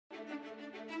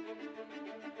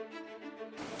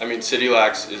I mean,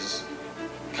 CITYLAX is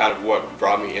kind of what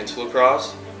brought me into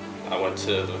lacrosse. I went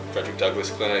to the Frederick Douglass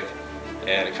Clinic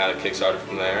and it kind of kick-started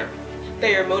from there.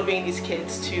 They are motivating these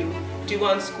kids to do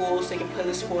well in school so they can play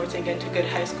the sports and get into a good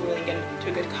high school and get into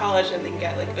a good college and they can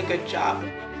get like a good job.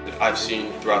 I've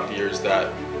seen throughout the years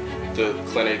that the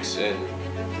clinics and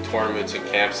tournaments and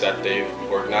camps that they've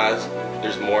organized,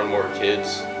 there's more and more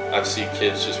kids. I've seen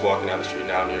kids just walking down the street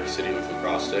now in New York City with a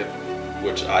lacrosse stick,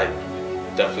 which I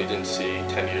definitely didn't see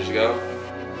 10 years ago.